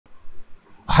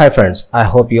Hi friends, I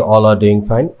hope you all are doing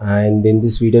fine, and in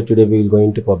this video today we will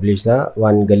going to publish the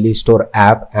one Gully Store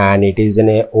app, and it is in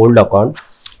a old account.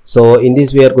 So in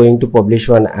this we are going to publish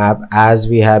one app, as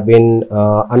we have been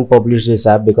unpublished this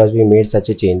app because we made such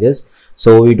a changes.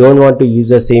 So we don't want to use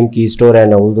the same key store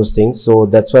and all those things, so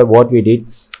that's why what we did,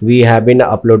 we have been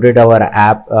uploaded our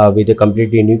app with a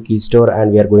completely new key store,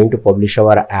 and we are going to publish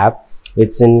our app.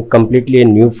 It's in completely a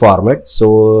new format,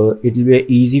 so it will be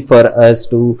easy for us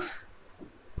to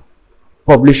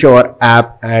publish our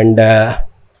app. And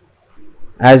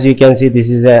as you can see, this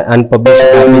is an unpublished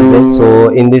app is there. So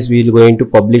in this we will going to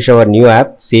publish our new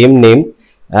app, same name,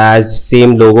 as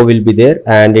same logo will be there,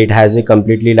 and it has a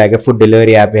completely like a food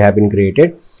delivery app we have been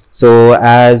created. So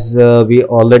as we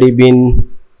already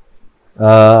been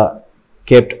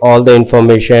kept all the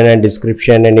information and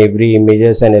description and every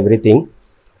images and everything.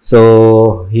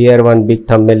 So here one big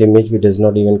thumbnail image we does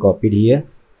not even copied here.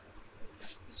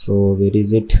 So where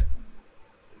is it?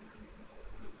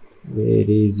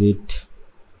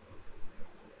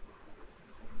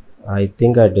 I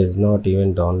think I did not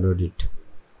even download it.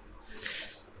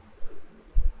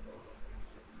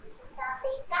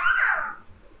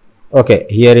 Okay,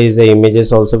 here is the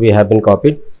images also we have been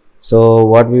copied. So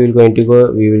what we will going to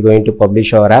go, we will going to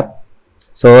publish our app.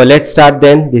 So let's start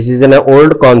then. This is an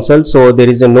old console, so there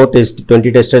is a no test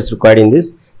 20 testers required in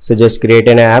this. So just create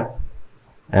an app,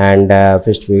 and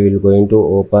first we will going to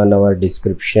open our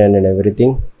description and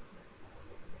everything,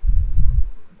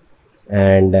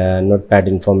 and notepad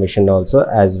information also,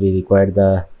 as we require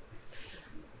the.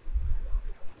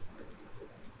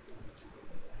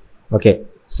 Okay,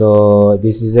 so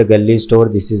this is a Gully Store.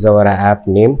 This is our app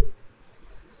name.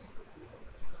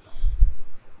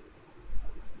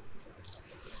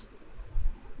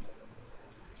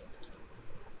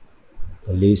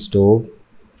 Gully Store.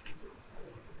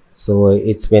 So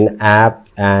it's been app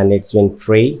and it's been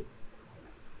free.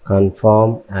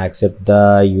 Confirm, accept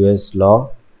the US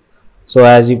law. So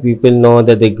as you people know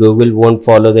that the Google won't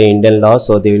follow the Indian law,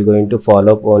 so they will going to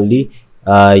follow only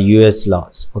US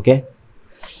laws. Okay,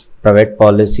 private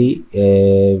policy,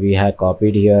 we have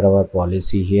copied here our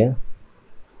policy here,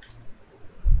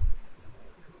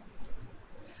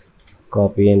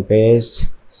 copy and paste,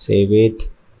 save it,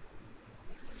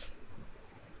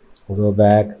 go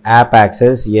back. App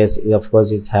access, yes, of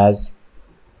course it has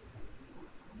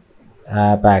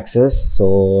app access.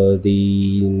 So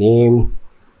the name,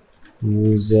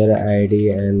 user ID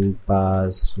and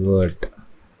password.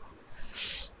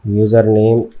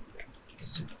 Username,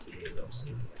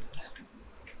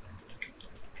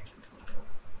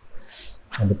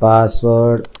 and the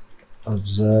password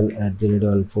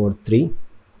Afzal@143.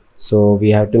 So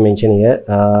we have to mention here,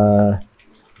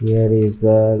 here is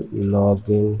the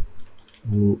login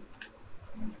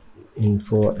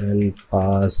info and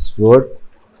password,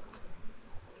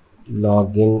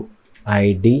 login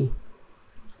ID,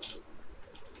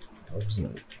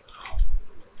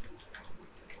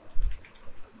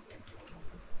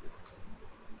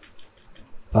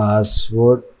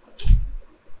 password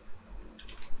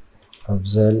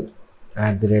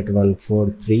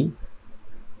Afzal@143.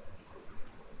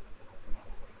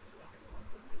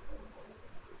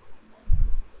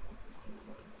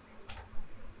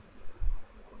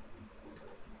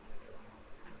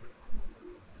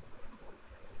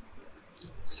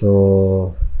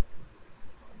 So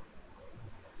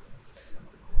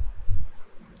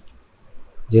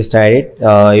just add it.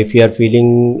 If you are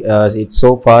feeling it's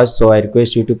so fast, so I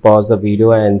request you to pause the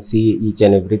video and see each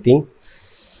and everything.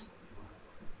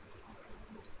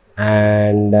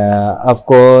 And of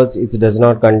course it does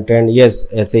not contain, yes,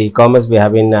 it's a e-commerce. We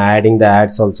have been adding the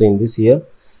ads also in this here,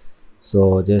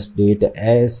 so just do it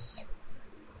as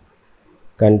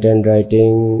content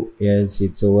writing. Yes,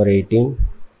 it's over 18.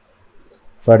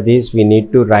 For this we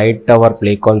need to write our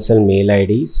Play Console mail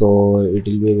ID, so it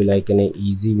will be like an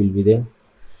easy will be there.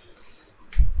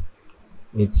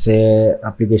 It's a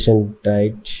application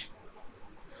type.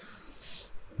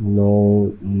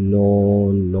 No,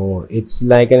 it's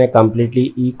like in a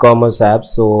completely e-commerce app,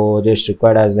 so just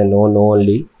required as a no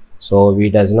only. So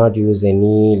we does not use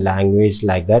any language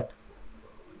like that.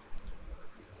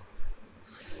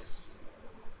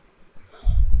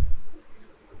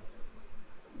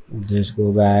 Just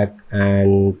go back,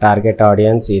 and target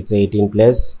audience, it's 18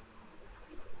 plus.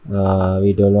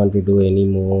 We don't want to do any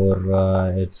more.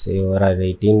 It's over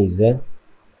 18 is there.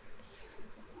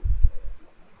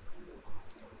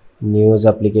 News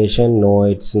application, no,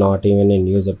 it's not even a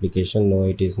news application. No,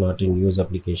 it is not a news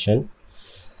application.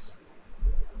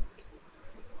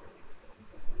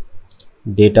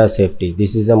 Data safety,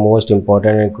 this is the most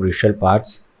important and crucial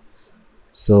parts.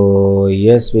 So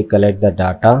yes, we collect the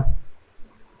data.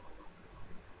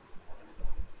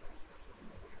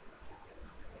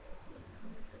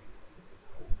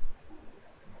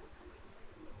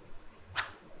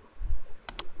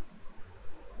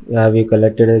 Yeah, we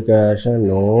collected the question.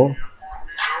 No,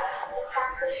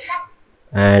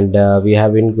 and we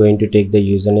have been going to take the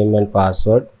username and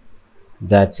password.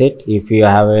 That's it. If you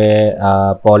have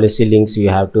a policy links, you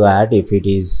have to add. If it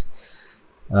is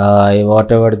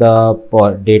whatever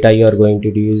the data you are going to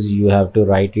use, you have to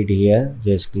write it here.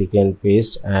 Just click and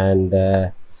paste and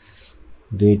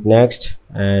do it next.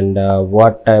 And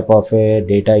what type of a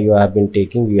data you have been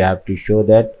taking, you have to show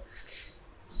that.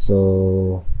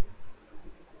 So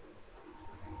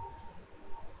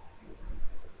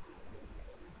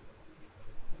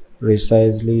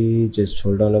precisely, just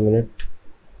hold on a minute.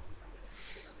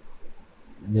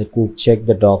 Let me check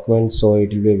the document, so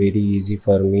it will be very easy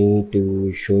for me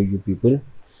to show you people,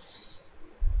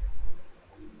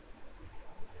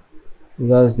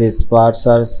 because these parts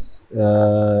are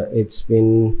it's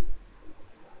been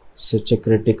such a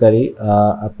critically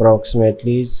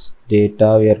approximately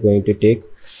data we are going to take,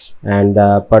 and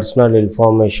personal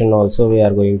information also we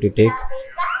are going to take.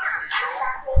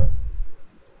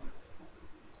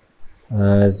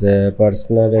 As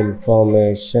personal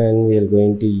information, we are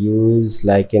going to use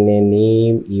like in a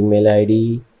name, email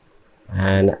ID,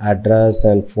 and address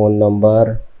and phone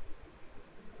number,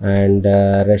 and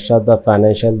rest of the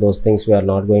financial, those things we are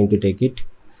not going to take it.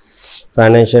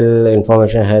 Financial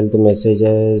information, health,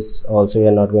 messages also we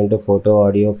are not going to. Photo,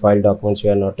 audio, file, documents we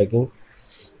are not taking.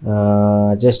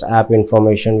 Just app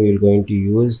information we are going to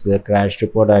use. The crash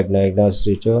report,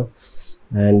 diagnostic,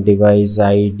 and device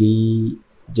ID,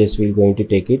 just we're going to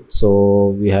take it.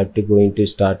 So we have to going to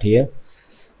start here.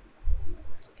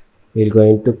 We're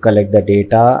going to collect the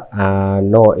data.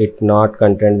 No, it not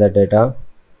contain the data.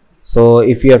 So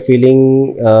if you are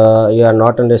feeling you are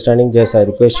not understanding, just I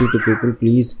request you to people,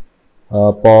 please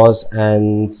pause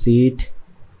and see it.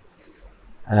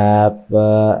 App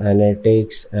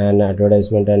analytics and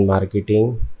advertisement and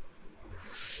marketing.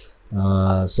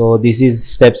 So this is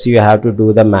steps you have to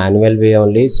do the manual way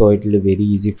only, so it will be very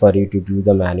easy for you to do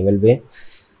the manual way.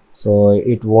 So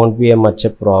it won't be a much a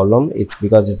problem, it's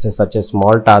because it's such a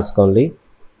small task only.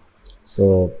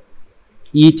 So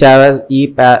each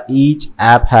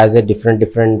app has a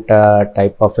different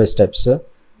type of a steps,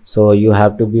 so you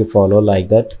have to be follow like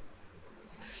that.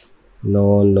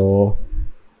 No,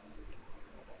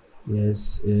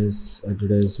 yes,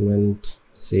 advertisement,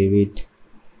 save it.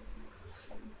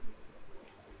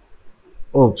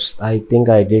 Oops, I think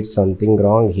I did something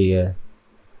wrong here.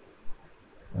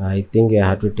 I think I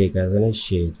have to take as a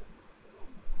shade.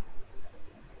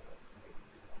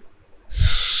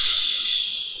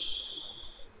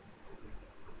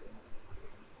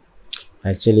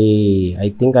 Actually, I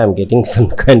think I'm getting some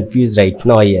confused right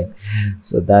now here.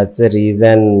 So that's the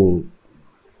reason.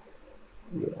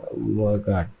 Oh my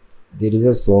god, there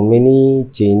is so many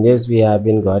changes we have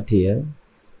been got here.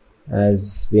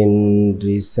 Has been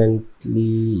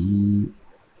recently.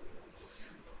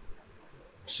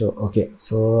 So okay,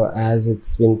 so as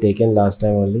it's been taken last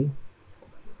time only,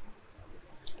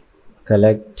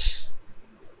 collect.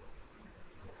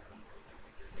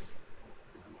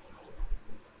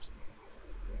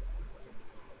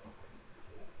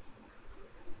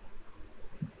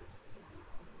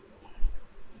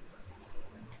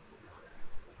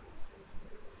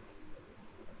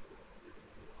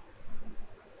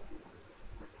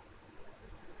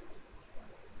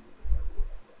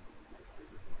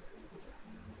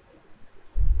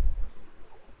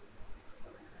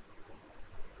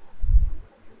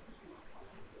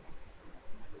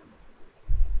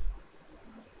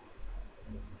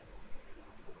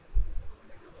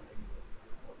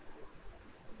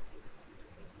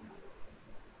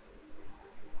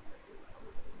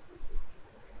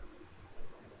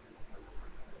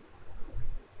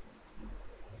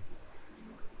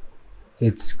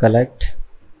 It's collect.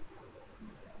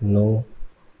 No.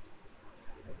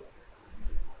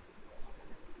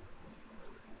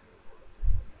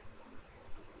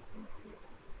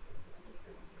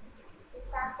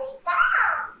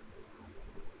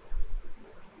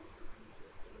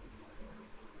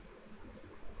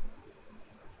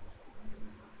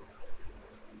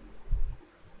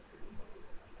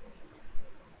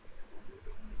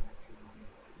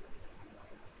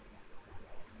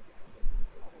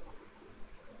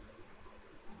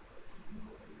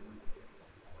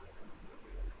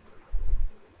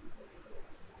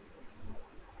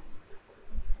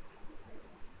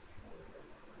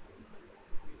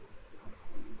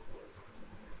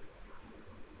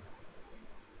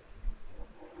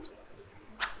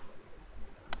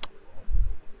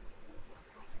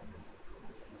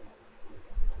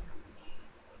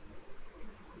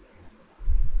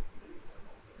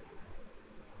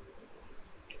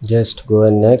 Just go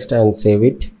and next and save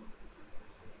it.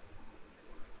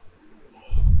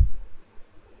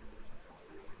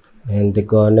 And the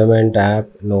government app,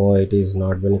 no, it is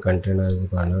not been contained as the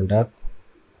government app.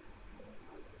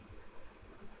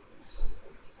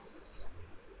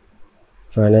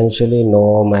 Financially,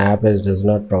 no, my app does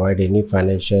not provide any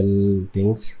financial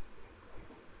things.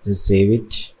 Just save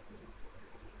it.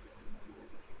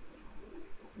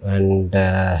 And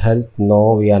health,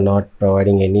 no, we are not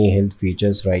providing any health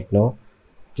features right now.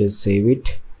 Just save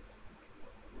it.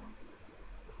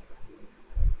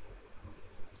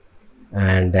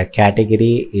 And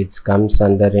category, it comes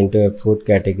under into a food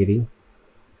category,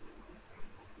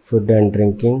 food and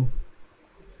drinking.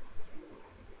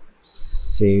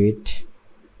 Save it.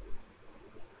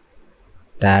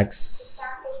 Tax,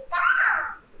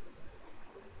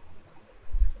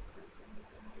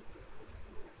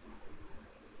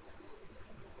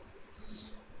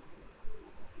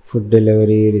 food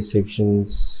delivery,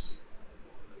 receptions.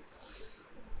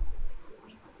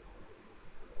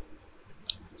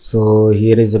 So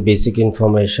here is the basic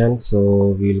information. So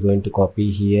we will going to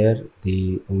copy here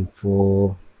the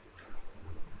info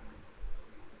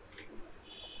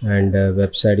and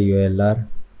website URL.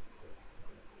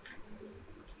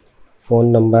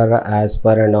 Phone number, as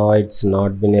per now it's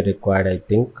not been required, I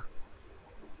think.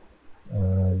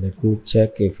 Let me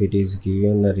check if it is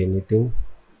given or anything.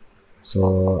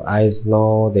 So as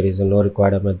now there is no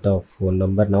requirement of phone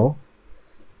number now.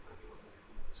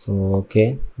 So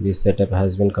okay, this setup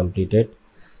has been completed.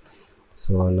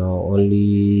 So now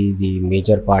only the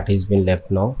major part has been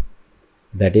left now,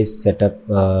 that is set up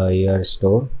your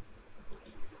store.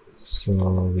 So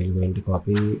we're going to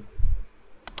copy.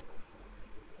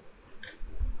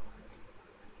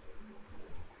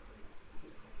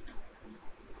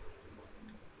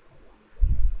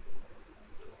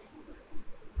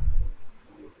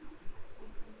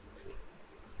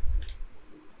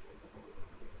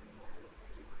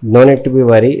 No need to be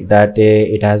worried that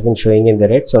it has been showing in the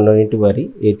red, so no need to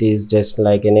worry. It is just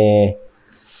like in a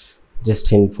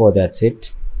just info, that's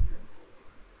it.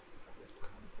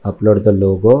 Upload the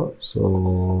logo.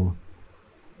 So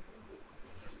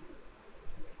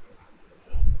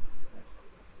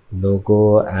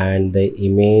logo and the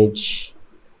image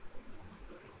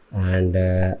and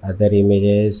other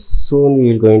images. Soon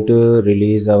we will going to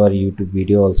release our YouTube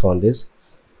video also on this.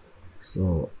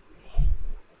 So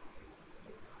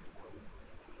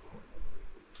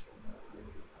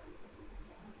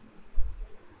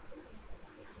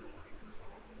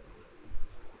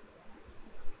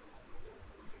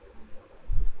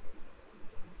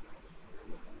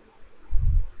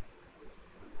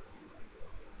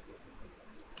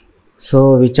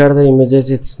which are the images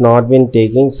it's not been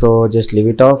taking, so just leave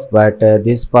it off. But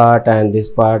this part and this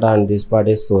part and this part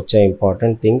is such an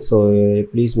important thing, so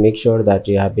please make sure that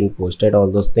you have been posted all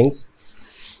those things.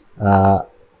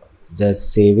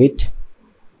 Just save it.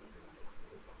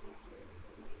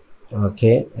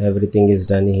 Okay, everything is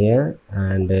done here,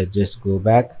 and just go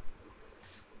back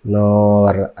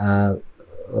now.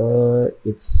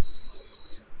 It's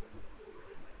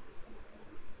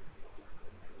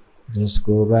just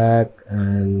go back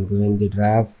and go in the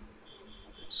draft.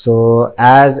 So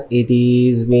as it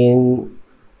is been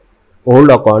old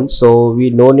account, so we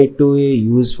no need to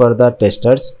use for the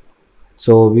testers.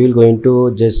 So we will going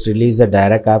to just release a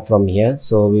direct app from here.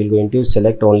 So we will going to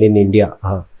select only in India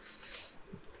app.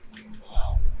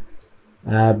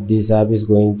 This app is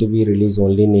going to be released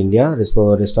only in India,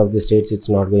 so rest of the states it's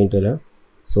not going to learn.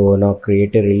 So now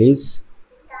create a release,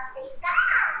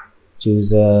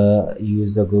 choose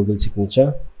use the Google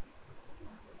signature.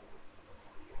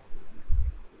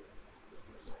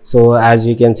 So as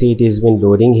you can see, it has been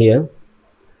loading here.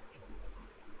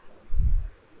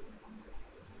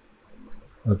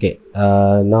 Okay,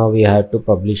 now we have to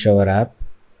publish our app.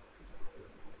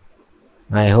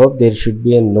 I hope there should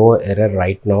be a no error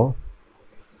right now.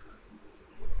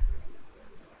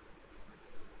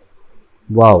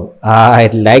 Wow, I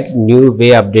like new way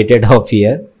updated of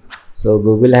here. So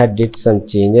Google had did some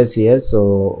changes here,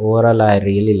 so overall I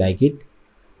really like it.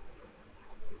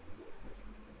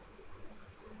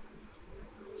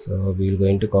 So we're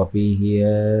going to copy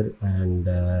here and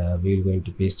we're going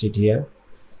to paste it here.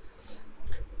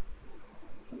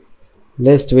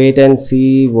 Let's wait and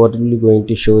see what will be going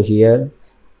to show here.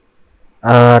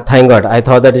 Thank God, I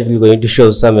thought that it will going to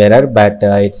show some error, but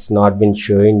it's not been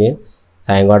showing here.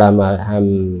 Thank God,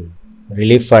 I'm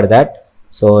relieved for that.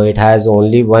 So it has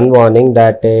only one warning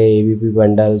that ABP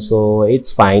bundle, so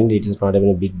it's fine, it is not even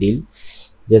a big deal.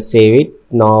 Just save it.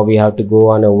 Now we have to go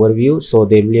on overview. So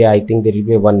there will be, I think there will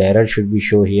be one error should be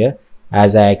show here,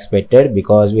 as I expected,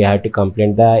 because we have to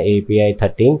complete the API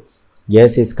 13.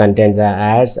 Yes, it contains the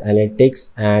ads,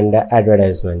 analytics, and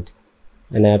advertisement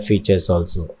and app features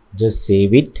also. Just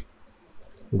save it,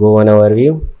 go on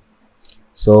overview.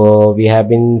 So we have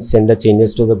been send the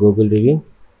changes to the Google review.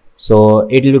 So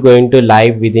it will be going to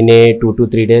live within a 2 to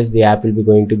 3 days. The app will be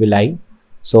going to be live.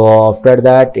 So after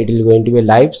that it will going to be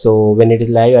live. So when it is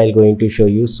live, I'll going to show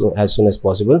you as soon as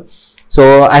possible.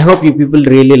 So I hope you people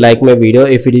really like my video.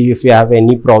 If you have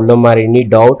any problem or any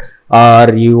doubt,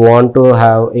 or you want to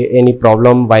have any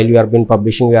problem while you have been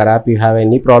publishing your app, you have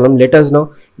any problem, let us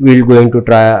know. We're going to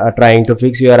trying to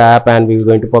fix your app, and we're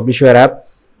going to publish your app.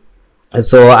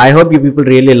 So I hope you people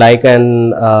really like,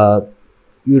 and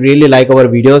you really like our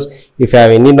videos. If you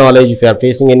have any knowledge, if you are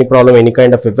facing any problem, any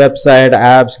kind of a website,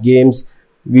 apps, games,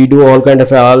 we do all kind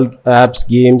of all apps,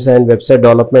 games, and website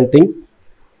development thing.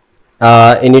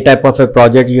 Any type of a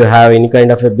project you have, any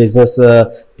kind of a business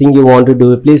thing you want to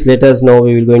do, please let us know.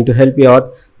 We will going to help you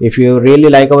out. If you really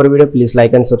like our video, please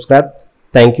like and subscribe.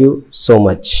 Thank you so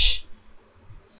much.